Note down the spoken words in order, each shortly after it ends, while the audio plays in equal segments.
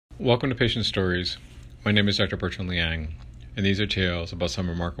Welcome to Patient Stories. My name is Dr. Bertrand Liang, and these are tales about some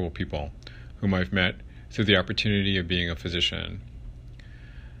remarkable people whom I've met through the opportunity of being a physician.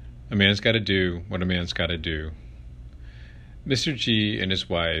 A man's got to do what a man's got to do. Mr. G and his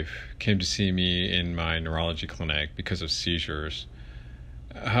wife came to see me in my neurology clinic because of seizures.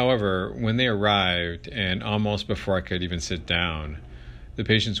 However, when they arrived, and almost before I could even sit down, the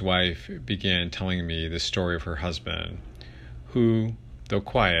patient's wife began telling me the story of her husband, who, though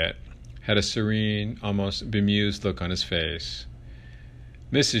quiet, had a serene, almost bemused look on his face.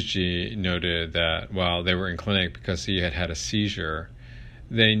 Mrs. G noted that while they were in clinic because he had had a seizure,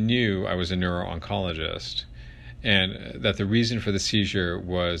 they knew I was a neuro-oncologist, and that the reason for the seizure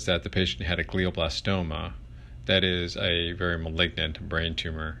was that the patient had a glioblastoma, that is, a very malignant brain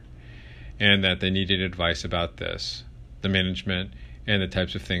tumor, and that they needed advice about this, the management, and the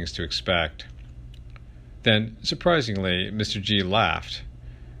types of things to expect. Then, surprisingly, Mr. G laughed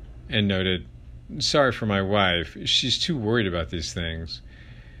and noted, "Sorry for my wife. She's too worried about these things.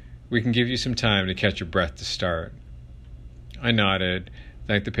 We can give you some time to catch your breath to start." I nodded,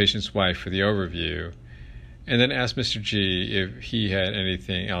 thanked the patient's wife for the overview, and then asked Mr. G if he had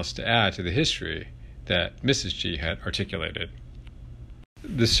anything else to add to the history that Mrs. G had articulated.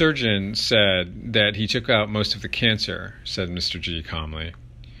 "The surgeon said that he took out most of the cancer," said Mr. G calmly.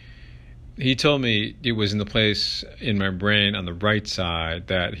 "He told me it was in the place in my brain on the right side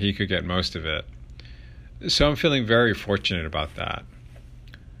that he could get most of it. So I'm feeling very fortunate about that.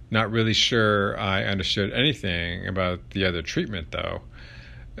 Not really sure I understood anything about the other treatment, though.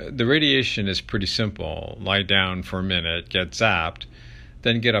 The radiation is pretty simple. Lie down for a minute, get zapped,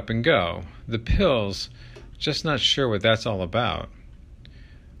 then get up and go. The pills, just not sure what that's all about."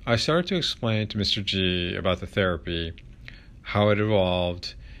 I started to explain to Mr. G about the therapy, how it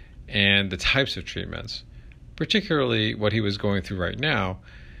evolved, and the types of treatments, particularly what he was going through right now,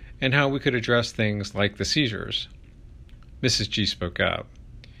 and how we could address things like the seizures. Mrs. G spoke up.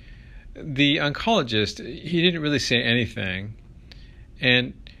 "The oncologist, he didn't really say anything,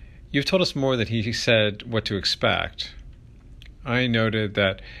 and you've told us more than he said what to expect." I noted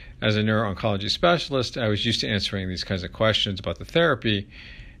that as a neuro-oncology specialist, I was used to answering these kinds of questions about the therapy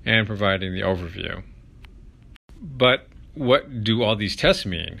and providing the overview. "But what do all these tests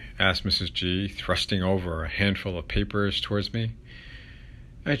mean?" asked Mrs. G, thrusting over a handful of papers towards me.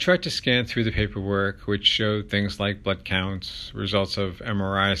 I tried to scan through the paperwork, which showed things like blood counts, results of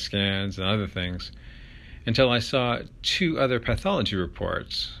MRI scans, and other things, until I saw two other pathology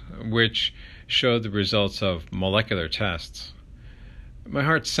reports, which showed the results of molecular tests. My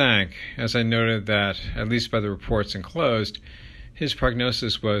heart sank as I noted that, at least by the reports enclosed, his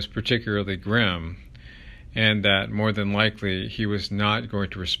prognosis was particularly grim, and that more than likely he was not going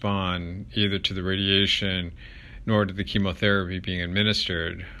to respond either to the radiation nor to the chemotherapy being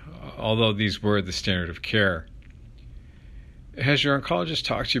administered, although these were the standard of care. "Has your oncologist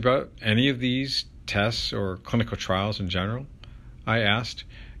talked to you about any of these tests or clinical trials in general?" I asked,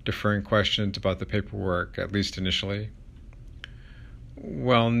 deferring questions about the paperwork, at least initially.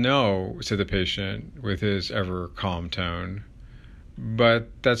 "Well, no," said the patient with his ever calm tone, "but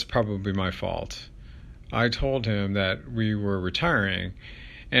that's probably my fault. I told him that we were retiring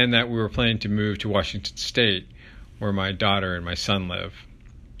and that we were planning to move to Washington State, where my daughter and my son live."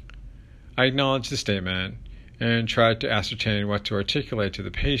 I acknowledged the statement and tried to ascertain what to articulate to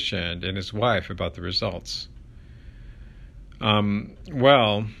the patient and his wife about the results.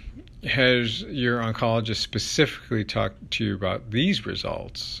 Well, has your oncologist specifically talked to you about these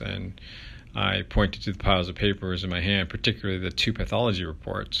results?" And I pointed to the piles of papers in my hand, particularly the two pathology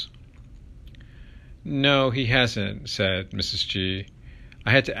reports. "No, he hasn't," said Mrs. G.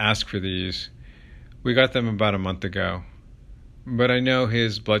 "I had to ask for these. We got them about a month ago. But I know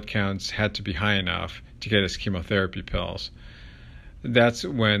his blood counts had to be high enough to get his chemotherapy pills. That's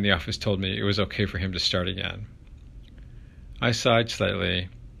when the office told me it was okay for him to start again." I sighed slightly,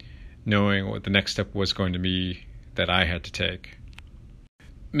 knowing what the next step was going to be that I had to take.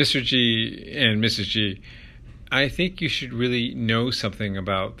 "Mr. G and Mrs. G, I think you should really know something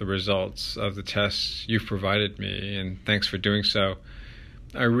about the results of the tests you've provided me, and thanks for doing so.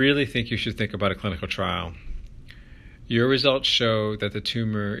 I really think you should think about a clinical trial. Your results show that the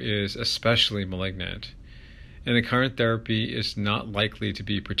tumor is especially malignant, and the current therapy is not likely to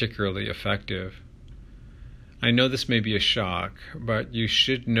be particularly effective. I know this may be a shock, but you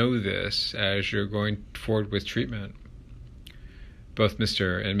should know this as you're going forward with treatment." Both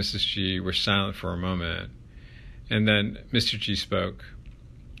Mr. and Mrs. G were silent for a moment, and then Mr. G spoke.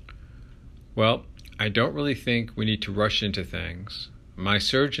 "Well, I don't really think we need to rush into things. My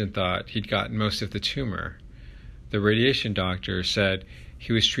surgeon thought he'd gotten most of the tumor. The radiation doctor said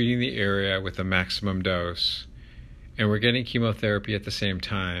he was treating the area with a maximum dose, and we're getting chemotherapy at the same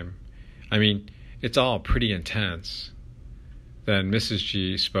time. I mean, it's all pretty intense. Then Mrs.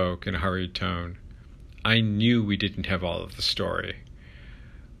 G spoke in a hurried tone. I knew we didn't have all of the story.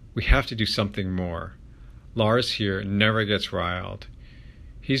 We have to do something more. Lars here never gets riled.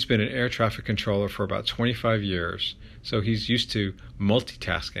 He's been an air traffic controller for about 25 years, so he's used to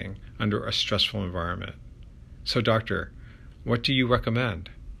multitasking under a stressful environment. So, doctor, what do you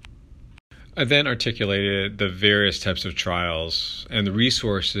recommend? I then articulated the various types of trials and the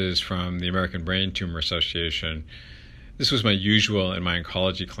resources from the American Brain Tumor Association. This was my usual in my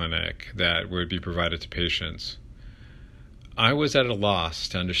oncology clinic that would be provided to patients. I was at a loss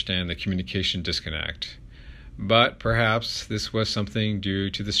to understand the communication disconnect, but perhaps this was something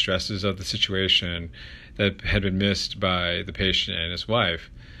due to the stresses of the situation that had been missed by the patient and his wife.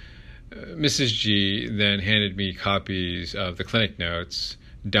 Mrs. G then handed me copies of the clinic notes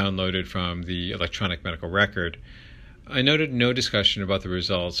downloaded from the electronic medical record. I noted no discussion about the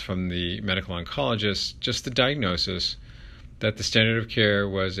results from the medical oncologist, just the diagnosis that the standard of care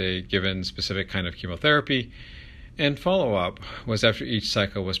was a given specific kind of chemotherapy, and follow-up was after each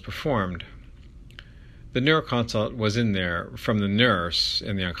cycle was performed. The neuroconsult was in there from the nurse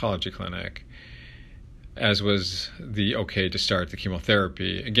in the oncology clinic, as was the okay to start the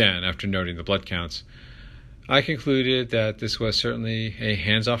chemotherapy, again after noting the blood counts. I concluded that this was certainly a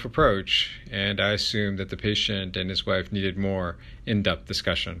hands-off approach, and I assumed that the patient and his wife needed more in-depth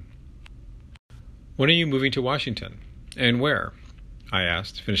discussion. When are you moving to Washington? And where? I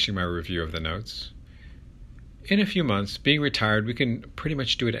asked, finishing my review of the notes. In a few months. Being retired, we can pretty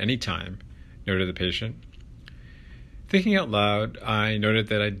much do it any time, noted the patient. Thinking out loud, I noted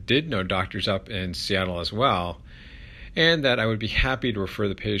that I did know doctors up in Seattle as well, and that I would be happy to refer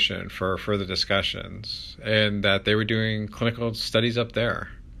the patient for further discussions, and that they were doing clinical studies up there.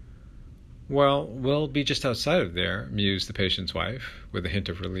 Well, we'll be just outside of there, mused the patient's wife, with a hint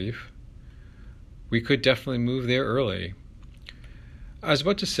of relief. We could definitely move there early. I was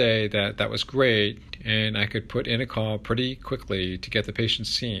about to say that that was great, and I could put in a call pretty quickly to get the patient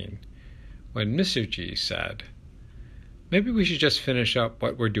seen, when Mr. G said, maybe we should just finish up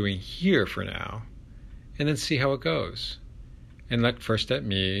what we're doing here for now, and then see how it goes, and looked first at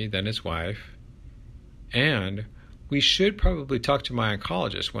me, then his wife, and we should probably talk to my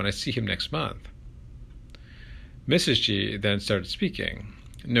oncologist when I see him next month. Mrs. G then started speaking,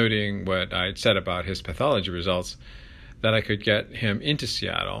 noting what I'd said about his pathology results, that I could get him into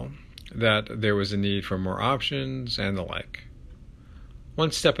Seattle, that there was a need for more options, and the like.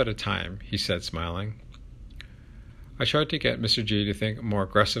 One step at a time, he said, smiling. I tried to get Mr. G to think more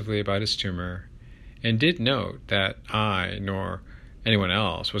aggressively about his tumor, and did note that I, nor anyone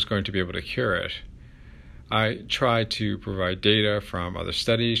else, was going to be able to cure it. I tried to provide data from other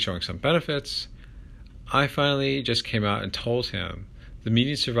studies showing some benefits. I finally just came out and told him the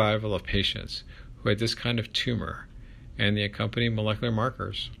median survival of patients who had this kind of tumor and the accompanying molecular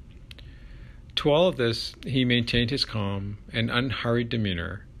markers. To all of this, he maintained his calm and unhurried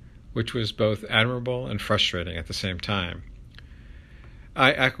demeanor, which was both admirable and frustrating at the same time.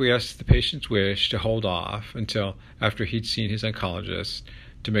 I acquiesced the patient's wish to hold off until after he'd seen his oncologist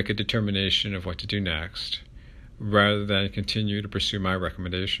to make a determination of what to do next, rather than continue to pursue my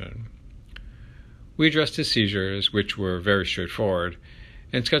recommendation. We addressed his seizures, which were very straightforward,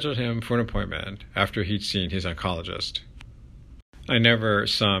 and scheduled him for an appointment after he'd seen his oncologist. I never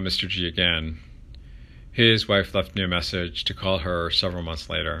saw Mr. G again. His wife left me a message to call her several months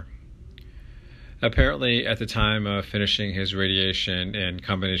later. Apparently, at the time of finishing his radiation and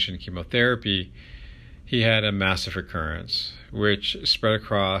combination chemotherapy, he had a massive recurrence, which spread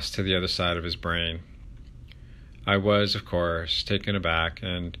across to the other side of his brain. I was, of course, taken aback,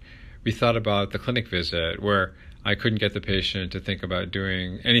 and we thought about the clinic visit, where I couldn't get the patient to think about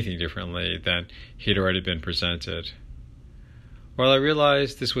doing anything differently than he'd already been presented. While I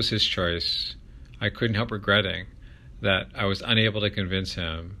realized this was his choice, I couldn't help regretting that I was unable to convince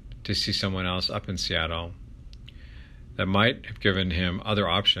him to see someone else up in Seattle that might have given him other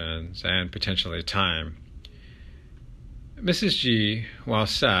options and potentially time. Mrs. G, while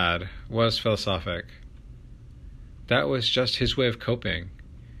sad, was philosophic. That was just his way of coping.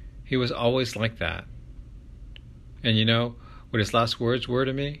 He was always like that. And you know what his last words were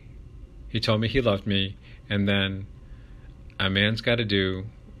to me? He told me he loved me, and then, a man's got to do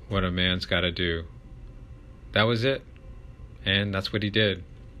what a man's got to do. That was it, and that's what he did.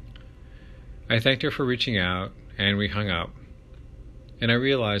 I thanked her for reaching out, and we hung up. And I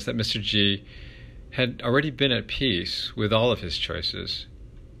realized that Mr. G had already been at peace with all of his choices.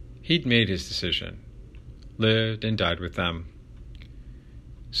 He'd made his decision, lived and died with them.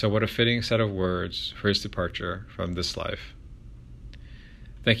 So what a fitting set of words for his departure from this life.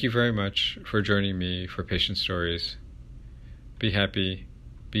 Thank you very much for joining me for Patient Stories. Be happy,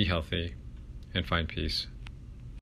 be healthy, and find peace.